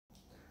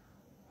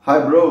Hi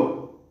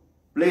bro,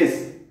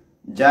 please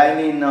join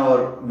in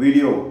our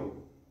video.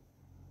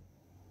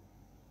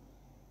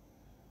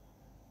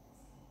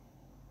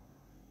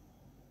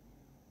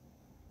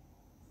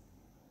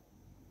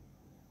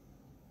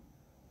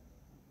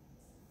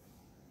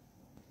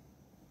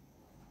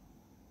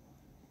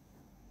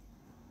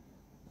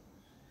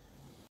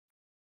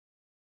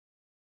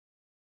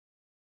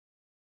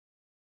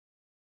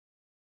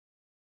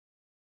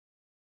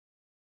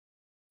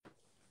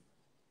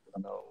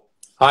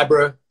 Hi,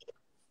 bro.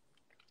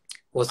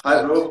 What's Hi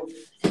up? bro.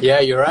 Yeah,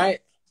 you're right.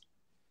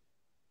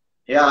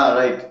 Yeah,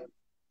 right.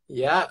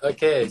 Yeah,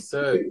 okay. So,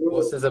 Okay,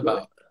 what's bro. this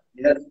about?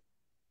 Yes.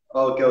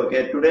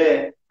 Okay.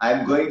 Today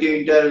I'm going to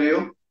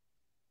interview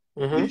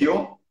Mm-hmm. with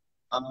you.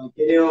 Can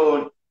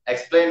you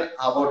explain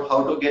about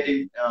how to get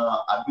in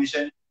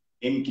admission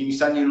in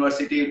Kingston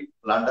University,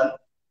 London?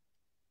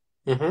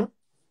 Mm-hmm.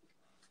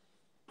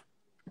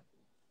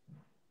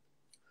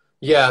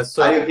 Yeah. Are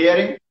So, you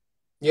hearing?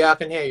 yeah, I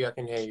can hear you. I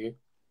can hear you.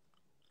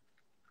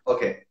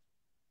 Okay.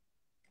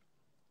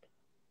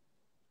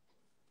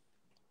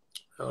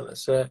 Hold on a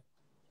sec.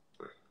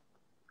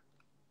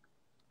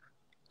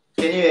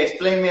 Can you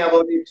explain me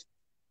about it?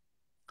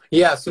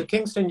 Yeah. So,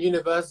 Kingston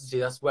University.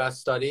 That's where I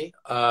study.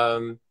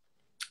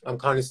 I'm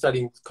currently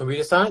studying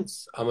computer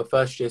science. I'm a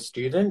first year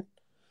student,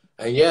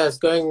 and yeah, it's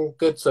going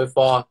good so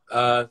far.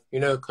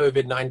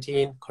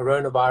 COVID-19,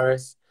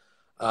 coronavirus.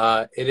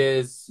 It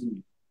is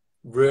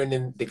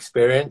ruining the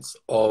experience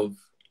of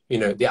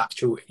the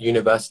actual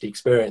university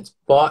experience,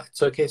 but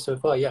it's okay so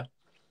far. Yeah,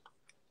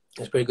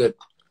 it's pretty good.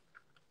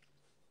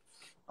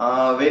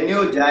 When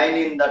you join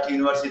in that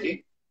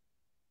university?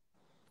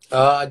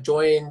 I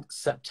joined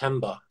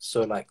September,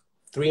 so like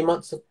 3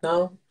 months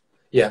now.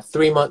 Yeah,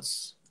 3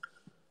 months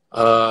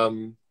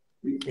in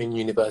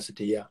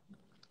university. Yeah,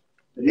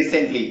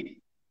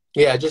 Recently.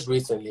 yeah, just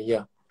recently.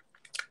 Yeah,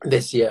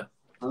 this year.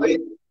 How is-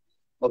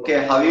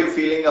 Okay, how are you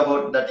feeling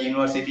about that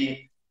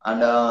university?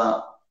 And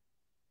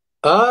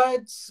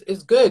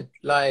It's good.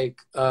 Like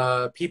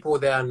people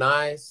there are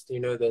nice.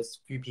 There's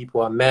few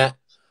people I met.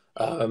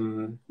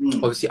 hmm,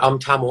 Obviously I'm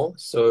Tamil,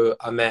 so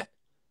I met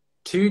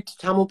two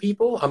Tamil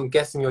people. I'm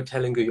guessing you're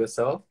Telugu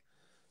yourself.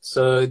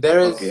 So there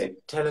is okay.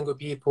 Telugu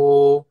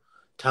people,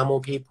 Tamil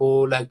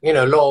people, like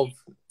a lot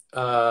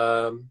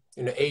of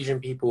Asian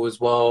people as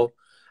well,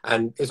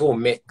 and it's all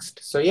mixed.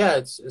 So yeah,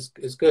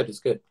 it's good. It's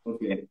good.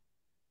 Okay.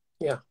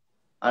 Yeah,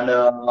 And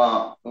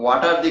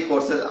what are the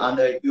courses?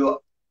 And you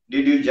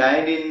did you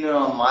join in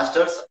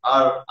masters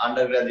or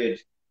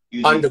undergraduate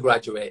UG?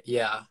 undergraduate.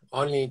 Yeah,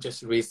 only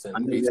just recent.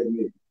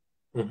 Undergraduate.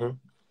 Hmm.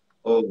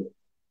 Oh,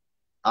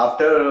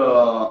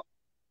 after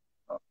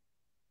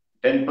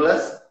 10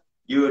 plus,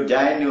 you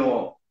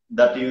join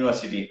that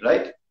university,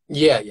 right?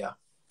 Yeah, yeah.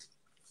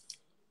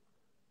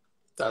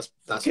 That's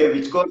Okay. right.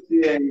 Which course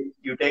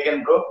you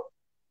taken, bro?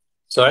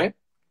 Sorry.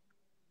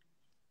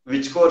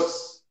 Which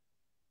course?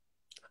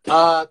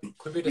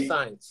 Computer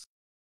science,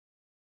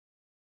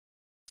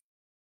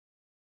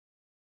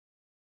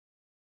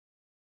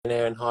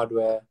 engineering,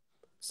 hardware,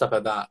 stuff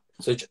like that.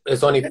 So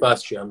it's only Okay.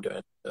 first year I'm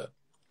doing. So,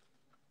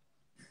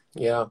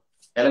 yeah.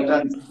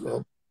 Electronics.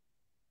 Cool.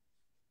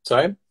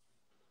 Sorry.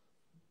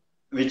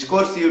 Which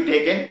course you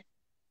taken?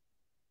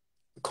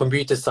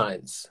 Computer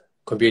science,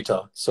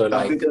 computer. So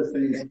Computer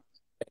science.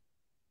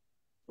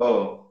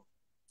 Oh,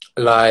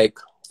 like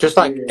just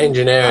like okay.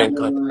 engineering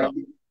kind of And stuff,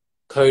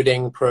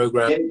 coding,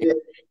 programming. can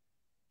you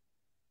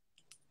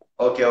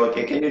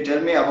okay. Can you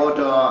tell me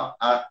about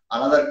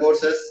another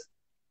courses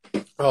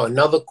Oh,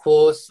 another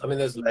course. I mean,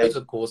 there's like loads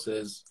of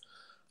courses.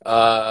 Um,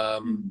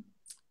 mm,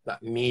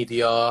 like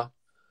media.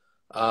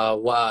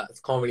 What else?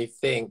 Can't really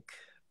think.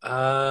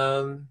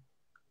 Um,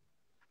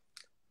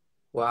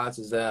 what else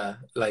is there?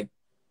 Like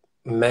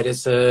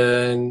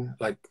medicine,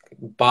 like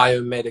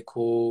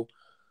biomedical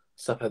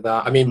stuff like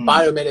that. I mean, mm,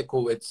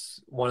 biomedical.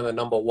 It's one of the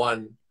number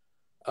one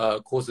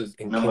courses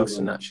in number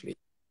Kingston one? actually.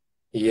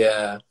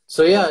 Yeah.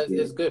 So yeah,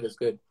 it's Okay. good. It's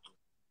good.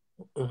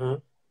 Hmm.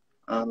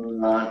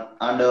 And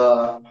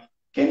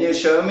can you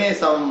show me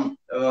some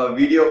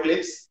video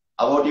clips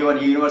about your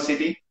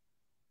university?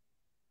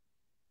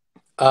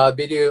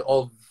 Video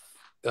of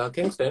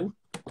Kingston.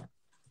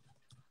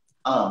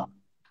 Uh,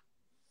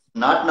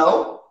 Not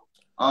now.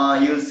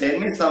 You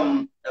send me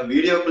some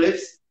video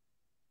clips,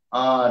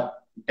 uh,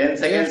 10 Yeah,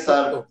 seconds sure,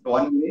 or sure.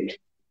 1 minute.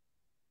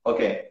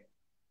 Okay.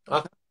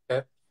 Okay.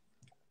 Okay.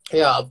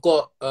 Yeah, I've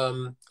got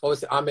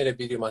obviously I made a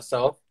video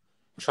myself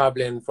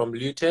traveling from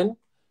Luton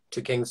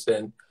to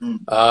Kingston.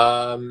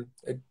 Mm.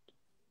 It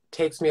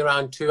takes me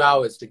around 2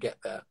 hours to get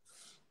there.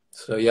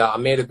 So yeah, I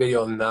made a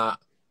video on that.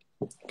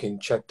 You can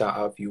check that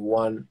out if you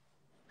want.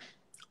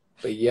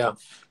 But yeah.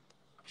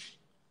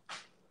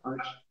 Uh,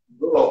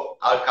 Bro,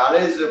 our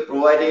college is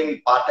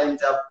providing part-time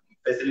job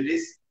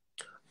facilities.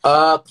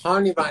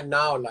 Currently right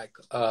now, like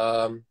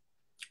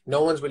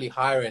no one's really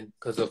hiring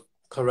because of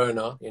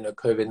Corona,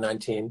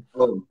 COVID-19.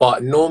 Oh.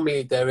 But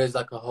normally there is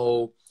like a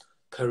whole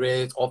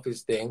careers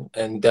office thing,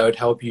 and they would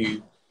help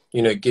you,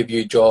 give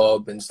you a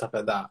job and stuff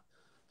like that.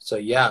 So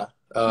yeah,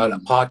 like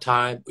Mm. part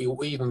time,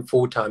 or even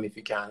full time if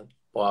you can.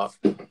 But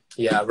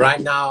yeah, right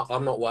now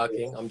I'm not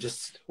working. I'm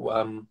just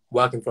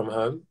working from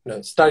home.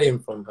 No, studying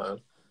from home.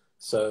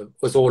 So it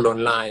was all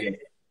online. Okay.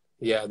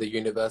 Yeah, the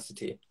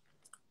university.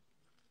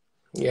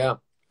 Yeah.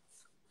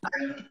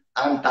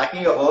 I'm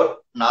talking about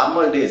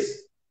normal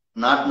days,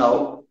 not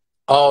now.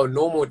 Oh,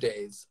 normal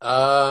days.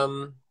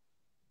 Well,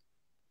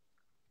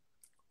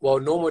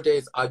 normal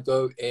days I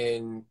go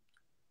in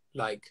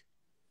like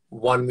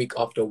 1 week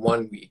after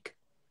 1 week.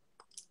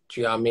 Do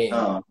you know what I mean?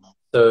 Uh,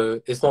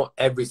 So it's not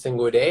every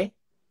single day.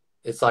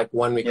 It's like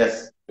 1 week after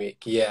yes. 1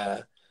 week.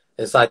 Yeah.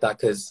 It's like that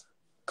because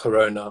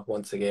Corona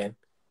once again.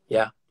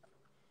 Yeah.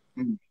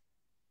 Hmm.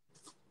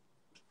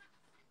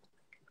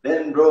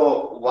 Then,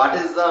 bro, what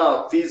is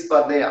the fees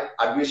for the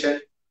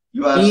admission?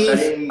 You are Fees,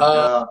 studying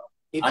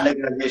if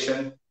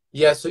undergraduation.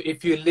 yeah, so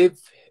if you live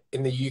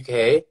in the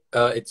UK,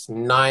 it's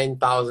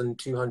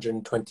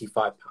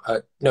 9,225.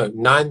 No,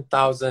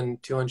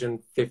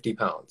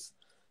 £9,250.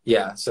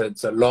 Yeah, so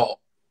it's a lot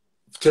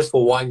just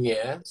for 1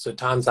 year. So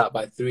times that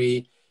by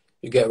three,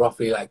 you get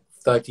roughly like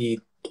around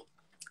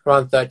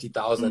Hmm.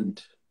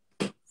 30,000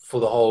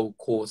 for the whole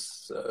course.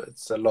 So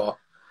it's a lot.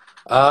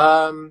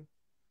 Um,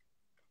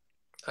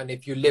 and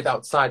if you live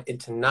outside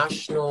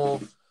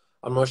international,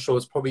 I'm not sure.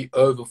 It's probably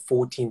over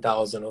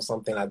 14,000 or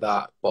something like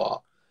that.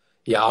 But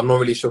yeah, I'm not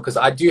really sure because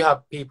I do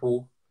have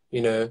people,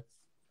 you know,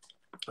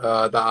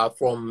 that are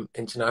from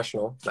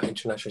international, like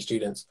international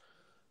students.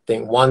 I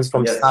think one's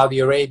from Yes. Saudi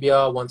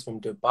Arabia, one's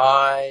from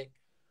Dubai,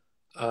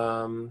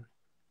 um,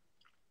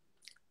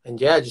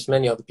 and yeah, just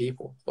many other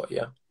people. But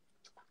yeah.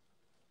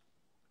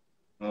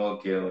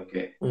 Okay,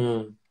 okay.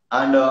 Mm.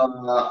 And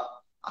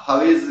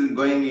how is it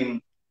going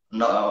in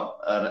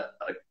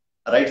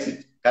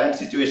current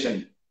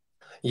situation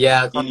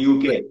Yeah, in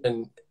UK?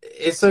 and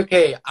it's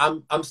okay.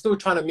 I'm still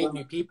trying to meet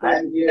new I people.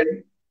 am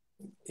hearing,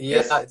 Yeah,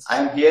 yes, I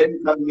am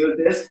hearing from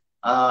news.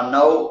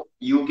 Now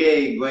UK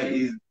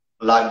is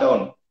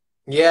lockdown.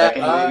 yeah.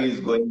 Second wave is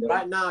going down.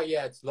 Right now,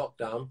 yeah, it's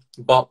lockdown,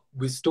 but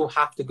we still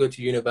have to go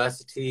to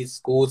universities.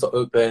 Schools are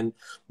open,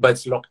 but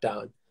it's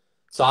lockdown.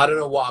 So I don't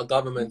know what our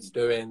government's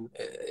doing.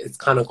 It's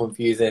kind of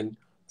confusing,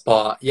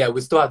 but yeah,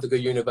 we still have to go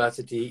to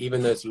university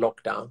even though it's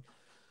lockdown.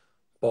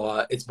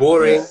 But it's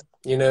boring, Yes.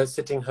 you know,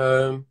 sitting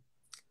home,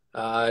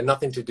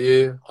 nothing to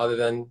do other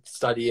than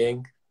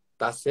studying.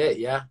 That's it.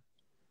 Yeah.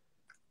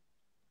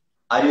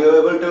 Are you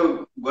able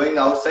to going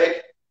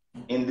outside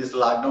in this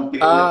lockdown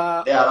period?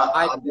 Uh,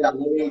 I Are they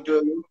allowing to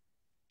you?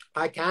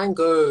 I can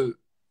go,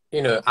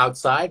 you know,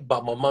 outside,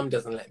 but my mum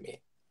doesn't let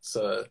me.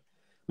 So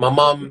my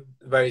mum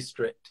very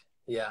strict.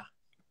 Yeah.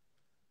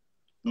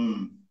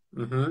 Hmm.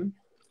 Mm-hmm.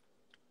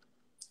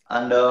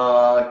 And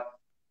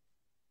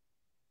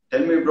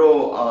tell me,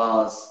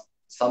 bro,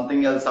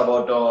 something else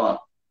about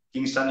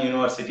Kingston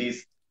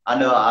universities.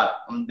 And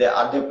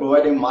are they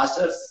providing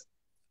masters?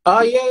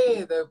 Oh yeah,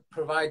 yeah, they're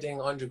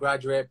providing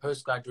undergraduate,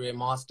 postgraduate,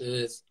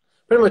 masters,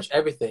 pretty much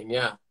everything.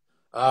 Yeah.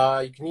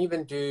 You can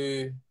even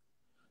do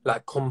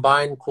like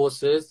combined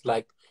courses.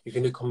 Like you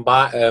can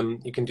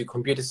do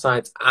computer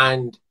science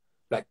and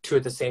like two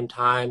at the same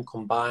time,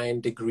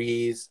 combined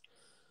degrees,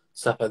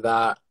 stuff like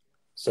that.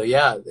 So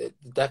yeah,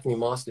 definitely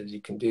masters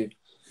you can do.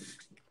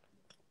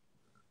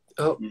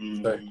 Oh,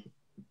 sorry. Mm.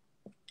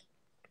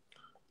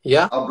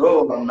 Yeah.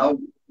 Bro, now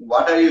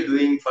what are you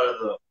doing for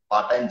the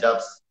part-time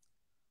jobs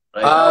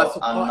right now? So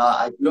And part-time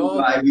I think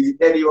job. I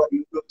visited your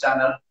YouTube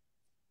channel.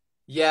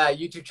 Yeah,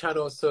 YouTube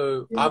channel.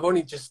 So Yeah. I've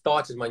only just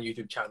started my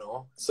YouTube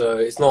channel, so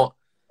it's not.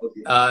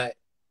 Okay. Uh,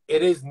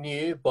 it is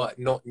new, but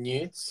not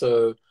new.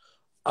 So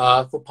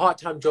for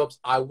part-time jobs,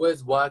 I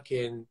was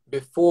working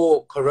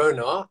before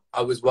Corona.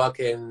 I was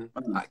working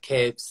Mm. at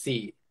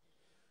KFC,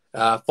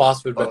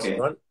 fast food Okay.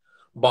 restaurant,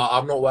 but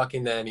I'm not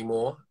working there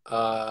anymore.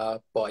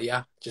 But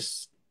yeah,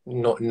 just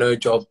not no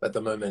job at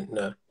the moment.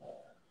 No,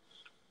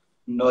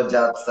 No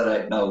jobs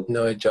right now.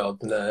 no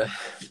job. No.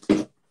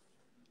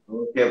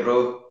 Okay,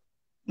 bro.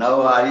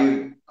 Now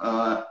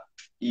are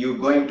you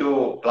going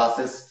to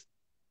classes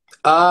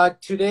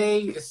Today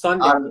is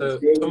Sunday, or so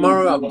staying in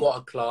tomorrow I've home?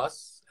 got a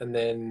class, and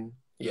then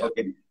yeah.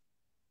 Okay.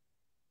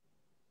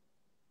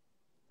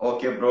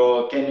 Okay,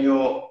 bro. Can you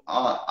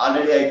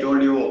already I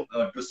told you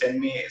to send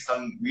me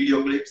some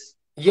video clips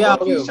Yeah, I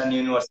about will. Kingston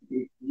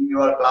University in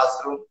your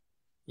classroom,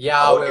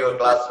 Yeah, I about will. your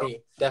classroom.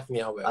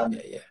 Definitely, I will. And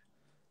Yeah, yeah.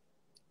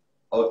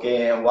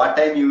 okay, what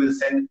time you will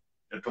send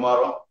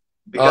tomorrow?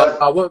 Because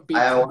I won't be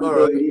I want to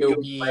tomorrow. edit It'll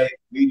my be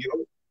video.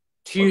 Okay,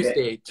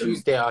 Tuesday. tell me.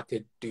 Tuesday, I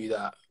could do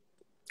that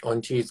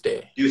on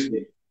Tuesday.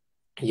 Tuesday.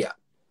 Yeah.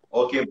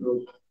 Okay,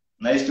 bro.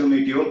 Nice to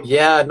meet you.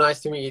 Yeah,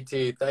 nice to meet you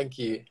too. Thank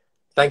you.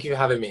 Thank you for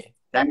having me.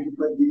 Thank you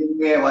for giving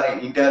me an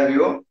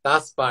interview.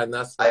 That's fine.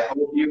 That's I fine.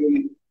 hope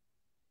you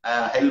will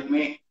help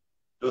me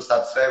to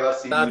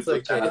subscribers in That's YouTube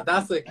okay. channel.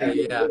 That's Thank okay.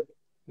 you, Yeah, bro.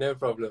 no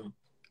problem.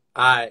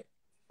 All right.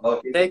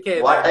 Okay. Take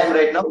care What then. time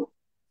Yeah. right now?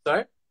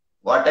 Sorry.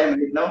 What time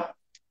right now?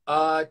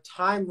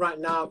 Time right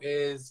now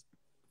is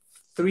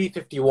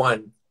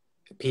 3:51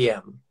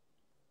 p.m.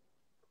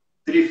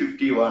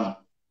 3:51.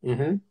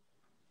 Mm-hmm.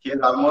 Here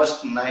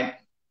almost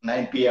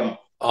 9 p.m.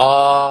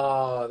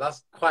 Oh,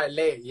 that's quite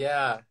late.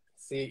 Yeah.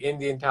 See,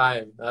 Indian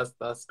time.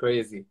 That's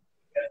crazy.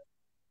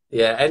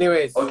 Yeah.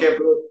 Anyways, Okay,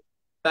 bro.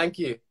 thank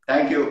you.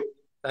 Thank you.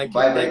 Thank you.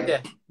 Bye Take bye.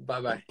 care.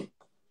 Bye bye.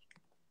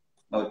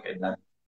 Okay, done.